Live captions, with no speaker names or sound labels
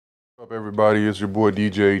What's up, everybody? It's your boy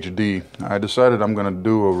DJ HD. I decided I'm gonna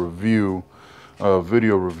do a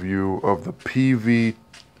video review of the Peavey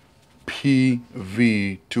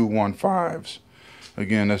PV215s.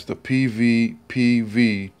 Again, that's the Peavey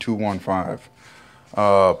PV215.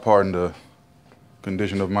 Pardon the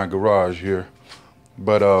condition of my garage here,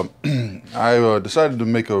 but I decided to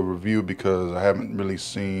make a review because I haven't really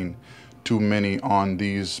seen too many on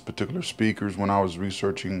these particular speakers when I was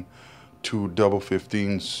researching two double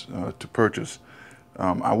 15s to purchase.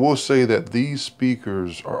 I will say that these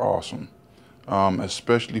speakers are awesome,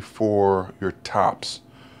 especially for your tops.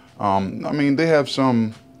 I mean, they have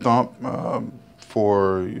some thump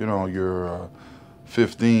for your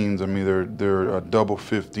 15s. I mean, they're a double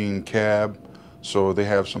 15 cab, so they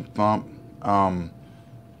have some thump.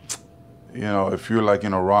 If you're like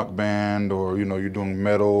in a rock band or you're doing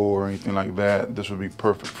metal or anything like that, this would be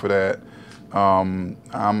perfect for that. I'm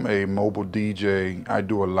a mobile DJ. I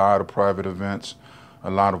do a lot of private events,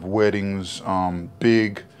 a lot of weddings,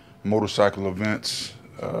 big motorcycle events,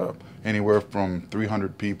 anywhere from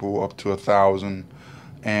 300 people up to 1,000.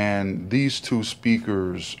 And these two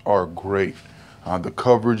speakers are great. The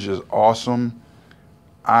coverage is awesome.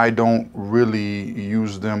 I don't really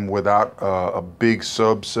use them without a big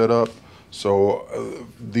sub setup. So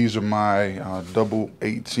these are my double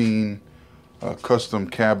 18 custom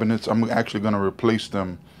cabinets. I'm actually going to replace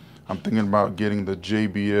them. I'm thinking about getting the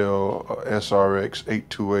JBL SRX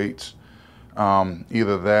 828s.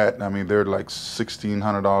 Either that, I mean, they're like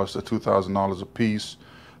 $1,600 to $2,000 a piece,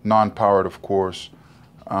 non-powered, of course.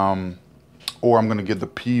 Or I'm going to get the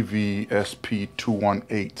Peavey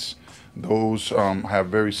SP218s. Those have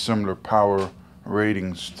very similar power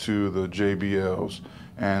ratings to the JBLs,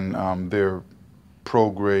 and they're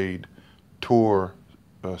pro-grade tour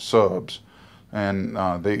subs. And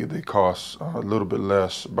they cost a little bit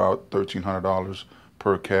less, about $1,300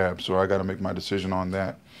 per cab. So I got to make my decision on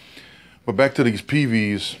that. But back to these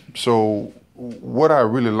Peaveys. So what I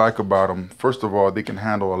really like about them, first of all, they can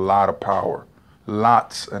handle a lot of power,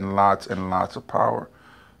 lots and lots and lots of power.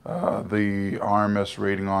 The RMS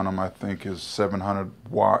rating on them, I think, is 700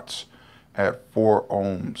 watts at 4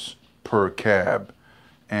 ohms per cab.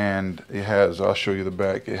 And it has, I'll show you the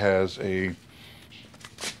back, it has a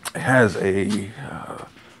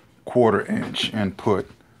 1/4-inch input,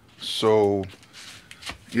 so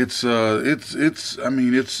it's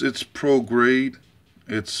pro grade.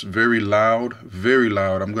 It's very loud, very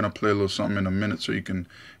loud. I'm gonna play a little something in a minute so you can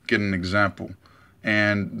get an example.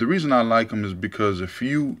 And the reason I like them is because if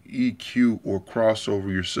you EQ or cross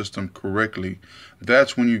over your system correctly,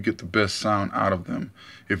 that's when you get the best sound out of them.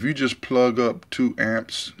 If you just plug up 2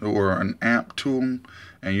 amps or an amp to them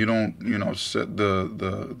and you don't, set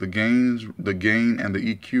the gain and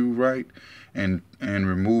the EQ right, and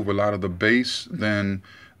remove a lot of the bass, then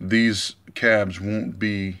these cabs won't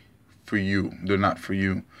be for you. They're not for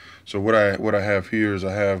you. So what I have here is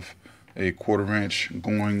I have a 1/4-inch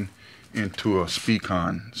going into a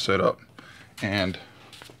Speakon setup, and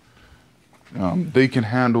they can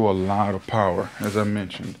handle a lot of power. As I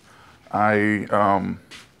mentioned, the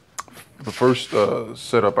first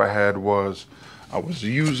setup I had was I was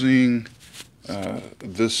using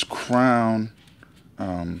this Crown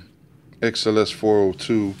XLS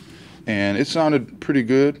 402, and it sounded pretty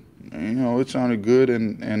good. It sounded good,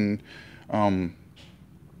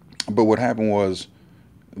 but what happened was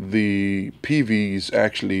the PVs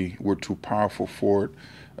actually were too powerful for it.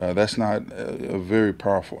 That's not a very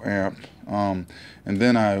powerful amp. And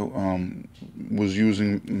then I was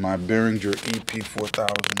using my Behringer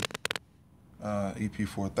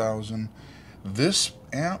EP4000. This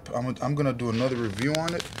amp, I'm gonna do another review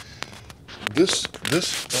on it. This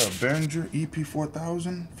Behringer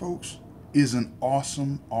EP4000, folks, is an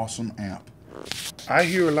awesome amp. I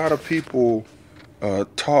hear a lot of people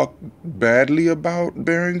talk badly about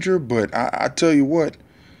Behringer, but I tell you what,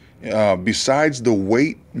 besides the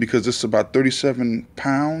weight, because it's about 37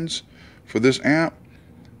 pounds for this amp,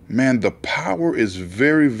 man, the power is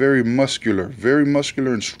very muscular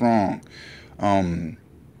and strong, and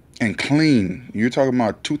clean. You're talking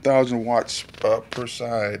about 2,000 watts per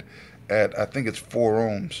side at, I think it's 4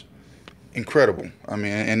 ohms. Incredible. I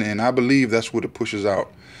mean, and I believe that's what it pushes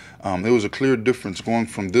out. There was a clear difference going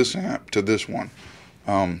from this amp to this one.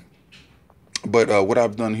 But what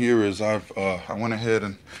I've done here is I went ahead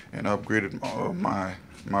and upgraded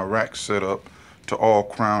my rack setup to all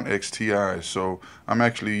Crown XTIs. So I'm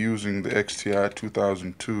actually using the XTI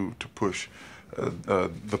 2002 to push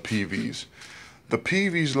the PVs. The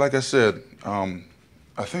PVs, like I said, I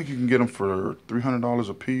think you can get them for $300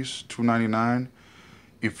 a piece, $299.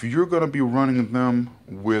 If you're going to be running them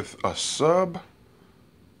with a sub,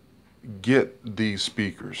 get these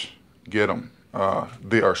speakers. Get them.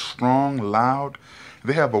 They are strong, loud.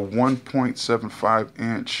 They have a 1.75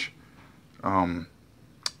 inch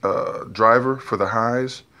driver for the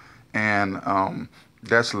highs, and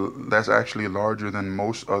that's actually larger than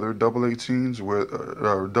most other double 18s,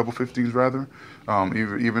 or double 15s rather.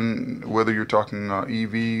 Even whether you're talking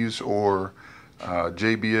EVs or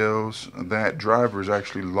JBLs, that driver is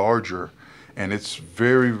actually larger, and it's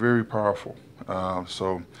very, very powerful.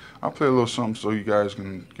 So I'll play a little something so you guys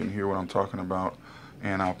can hear what I'm talking about,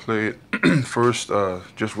 and I'll play it first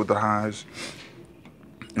just with the highs,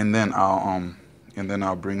 and then I'll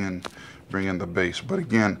bring in the bass. But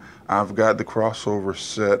again, I've got the crossover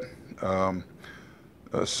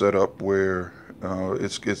set up where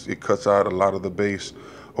it cuts out a lot of the bass.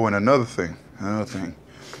 Oh, and another thing.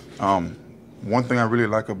 One thing I really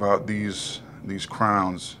like about these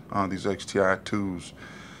crowns, these XTI 2s,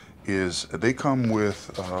 is they come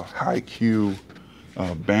with high-Q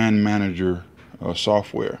band manager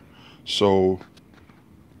software. So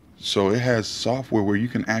it has software where you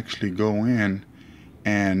can actually go in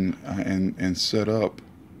and set up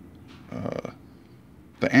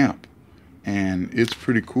the amp, and it's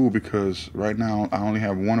pretty cool because right now I only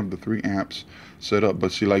have one of the 3 amps set up.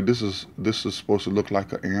 But see, like this is supposed to look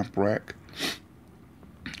like an amp rack,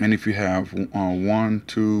 and if you have 1,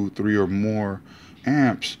 2, 3 or more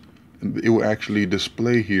amps, it will actually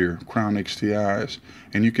display here Crown XTIs,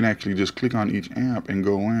 and you can actually just click on each amp and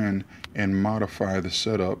go in and modify the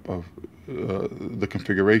setup of the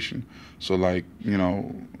configuration. So like, you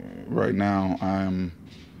know, right now I'm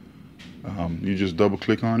you just double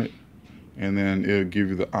click on it, and then it'll give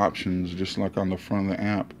you the options just like on the front of the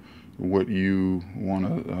amp what you want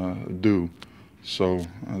to do. So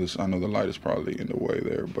I know the light is probably in the way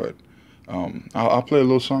there, but I'll play a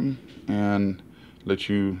little something and let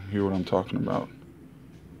you hear what I'm talking about.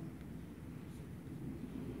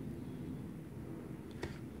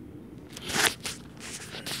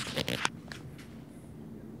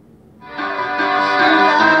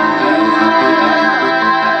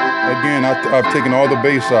 Again, I've taken all the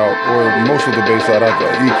bass out, or most of the bass out. I've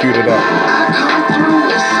EQ'd it out.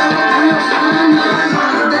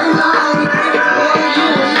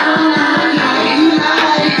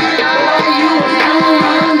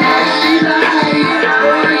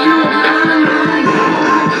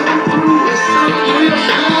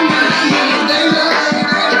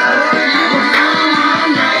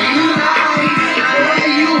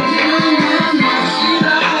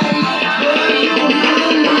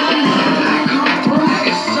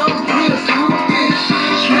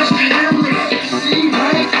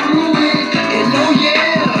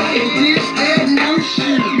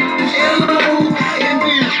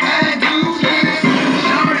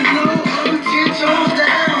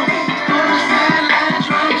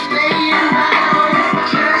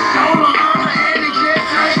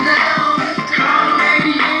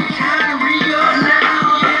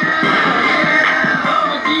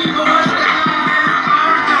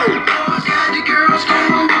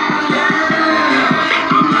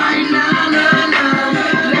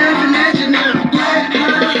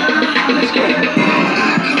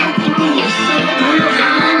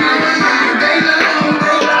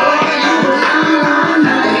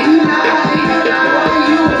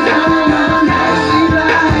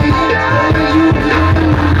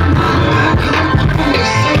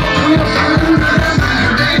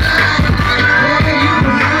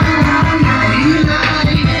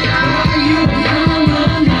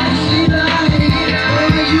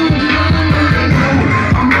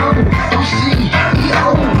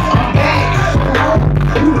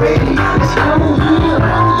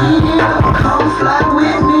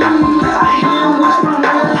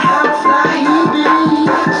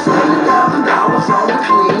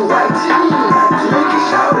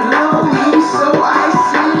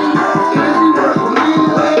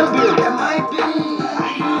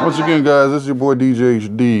 Once again, guys, this is your boy DJ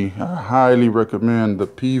HD. I highly recommend the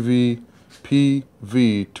Peavey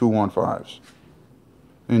PV215s.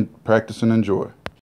 And practice and enjoy.